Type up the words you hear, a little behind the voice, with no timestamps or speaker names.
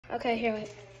Okay, here, wait.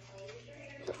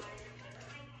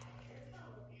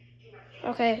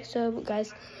 Okay, so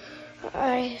guys,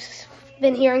 I've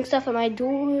been hearing stuff at my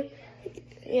door.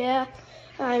 Yeah,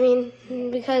 I mean,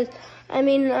 because,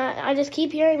 I just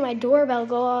keep hearing my doorbell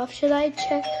go off. Should I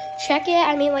check it?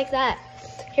 I mean, like that.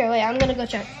 Here, wait, I'm gonna go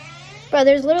check. Bro,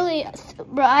 there's literally,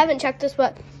 bro, I haven't checked this,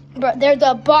 but, bro, there's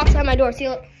a box on my door. See,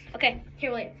 look. Okay,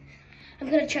 here, wait. I'm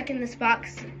gonna check in this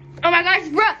box. Oh my gosh,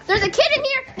 bro, there's a kid in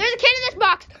here. There's a kid in this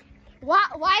box.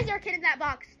 Why is there a kid in that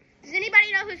box? Does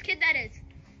anybody know whose kid that is?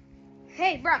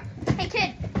 Hey, bro. Hey,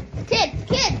 kid,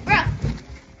 bro.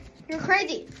 You're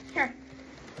crazy. Here.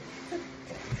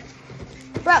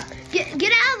 Bro, get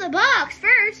out of the box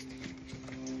first.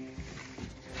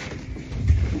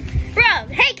 Bro,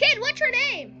 hey, kid, what's your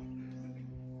name?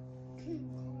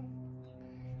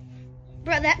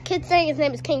 Bro, that kid's saying his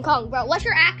name is King Kong. Bro, what's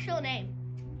your actual name?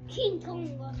 King Kong.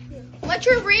 What's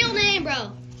your real name,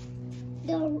 bro?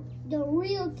 The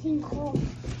real King Kong.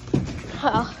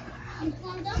 Oh.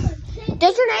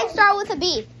 Does your name start with a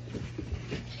B?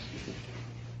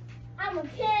 I'm a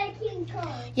kid, King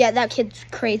Kong. Yeah, that kid's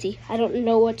crazy. I don't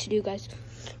know what to do, guys.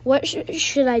 What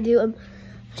should I do?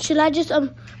 Should I just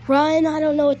run? I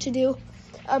don't know what to do.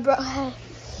 Bro, I'm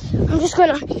just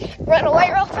gonna run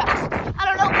away real fast. I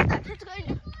don't know what that kid's going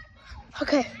to do.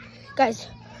 Okay, guys.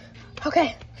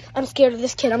 Okay, I'm scared of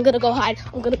this kid. I'm gonna go hide.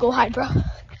 Bro.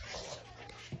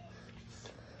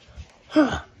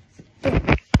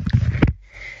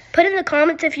 Put in the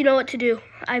comments if you know what to do.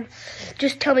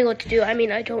 Just tell me what to do. I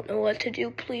don't know what to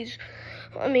do, please.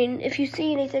 If you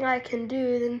see anything I can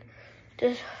do, then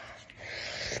just...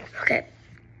 Okay.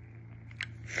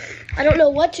 I don't know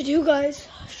what to do, guys.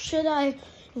 Should I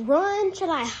run? Should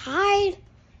I hide?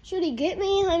 Should he get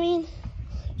me?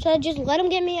 Should I just let him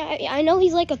get me? I know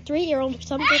he's like a 3-year-old or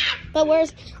something. But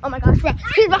where's... Oh my gosh, bro.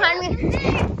 He's behind me.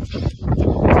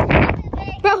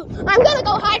 Bro, I'm gonna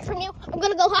go hide from you.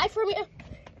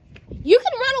 You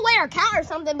can run away or count or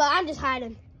something, but I'm just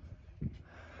hiding.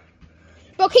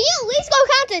 Bro, can you at least go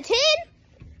count to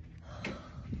 10?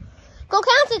 Go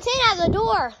count to 10 at the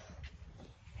door.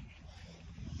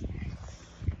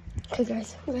 Okay,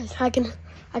 guys, I can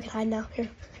hide now. Here,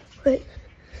 wait.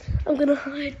 I'm gonna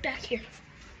hide back here.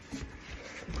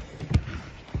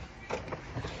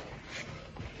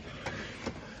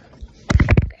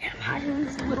 Okay, I'm hiding in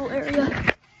this little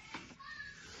area.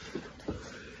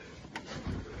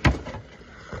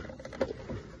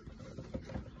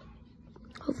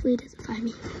 Hopefully he doesn't find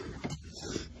me.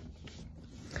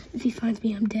 If he finds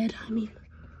me, I'm dead.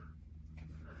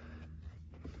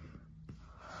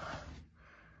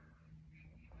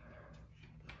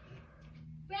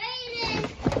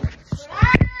 Brayden, where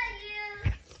are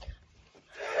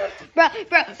you?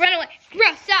 Bro, run away.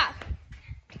 Bro, stop.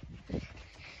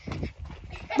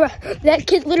 Bro, that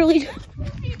kid literally...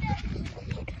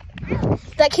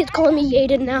 That kid's calling me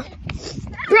Yaden now.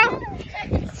 Bro!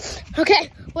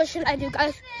 Okay, what should I do,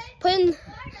 guys? Put in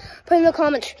the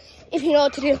comments if you know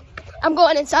what to do. I'm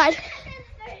going inside.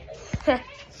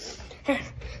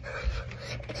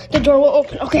 The door will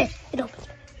open. Okay, it opens.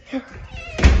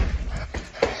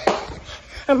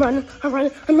 I'm running.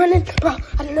 Bro,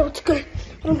 I don't know what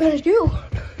I'm gonna do.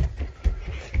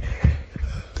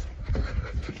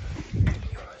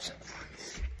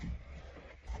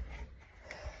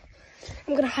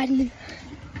 I'm gonna hide in the...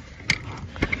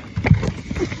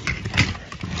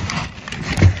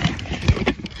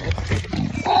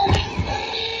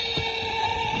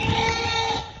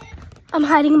 I'm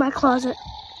hiding in my closet.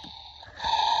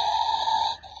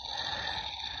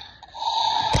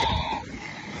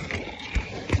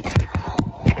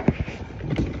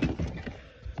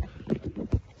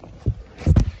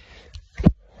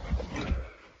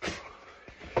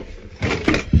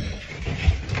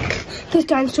 This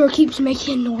dinosaur keeps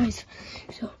making noise.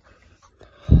 So,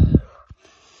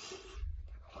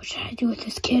 what should I do with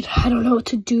this kid? I don't know what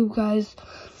to do, guys.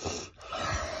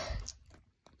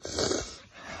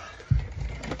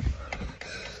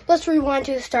 Let's rewind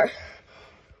to the start.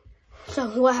 So,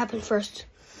 what happened first?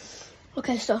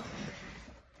 Okay, so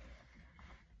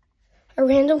a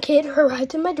random kid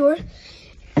arrived at my door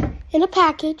in a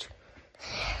package,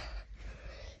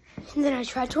 and then I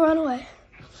tried to run away.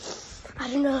 I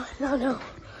don't know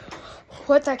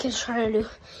what that kid's trying to do.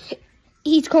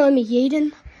 He's calling me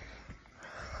Yaden.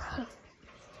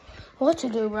 What to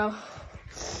do, bro?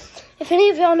 If any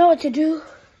of y'all know what to do,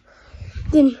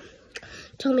 then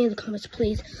tell me in the comments,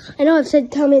 please. I know I've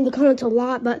said tell me in the comments a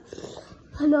lot, but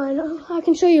I know. I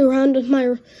can show you around with my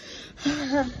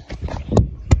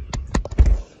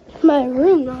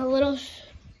room a little.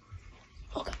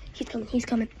 Okay, he's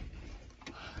coming.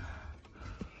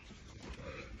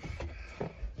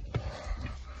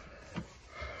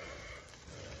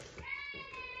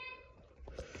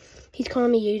 He's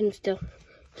calling me Aiden still.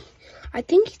 I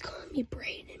think he's calling me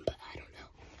Brayden, but I don't know.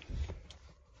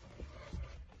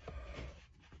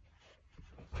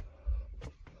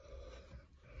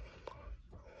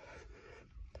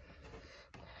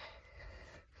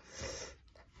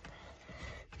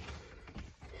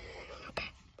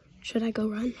 Okay. Should I go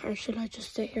run or should I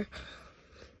just stay here?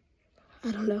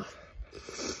 I don't know. I'm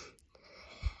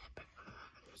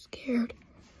scared.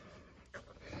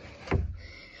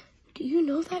 Do you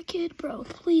know that kid, bro?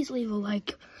 Please leave a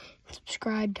like.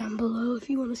 Subscribe down below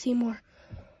if you want to see more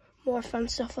fun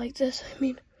stuff like this. I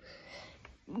mean,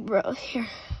 bro, here.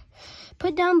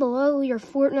 Put down below your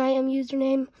Fortnite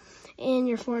username and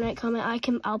your Fortnite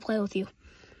comment. I'll play with you.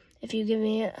 If you give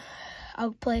me it,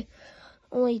 I'll play.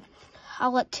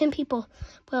 I'll let 10 people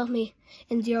play with me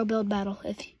in 0 build battle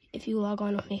if you log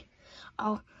on with me.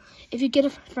 If you get a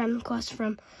friend request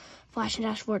from Flash and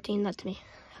Dash 14, that's me.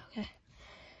 Okay.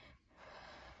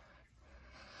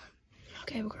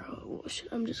 Okay, girl,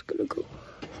 I'm just gonna go.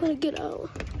 I'm gonna get out.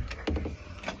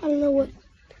 I don't know what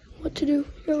to do.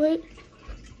 You're late.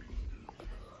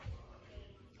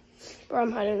 Bro,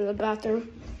 I'm hiding in the bathroom.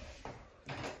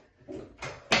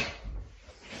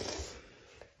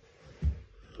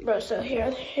 Bro, so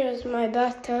here's my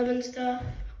bathtub and stuff.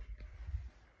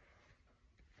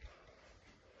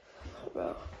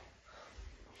 Bro,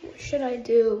 what should I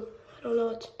do? I don't know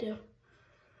what to do.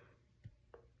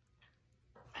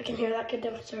 I can hear that kid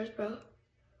downstairs, bro.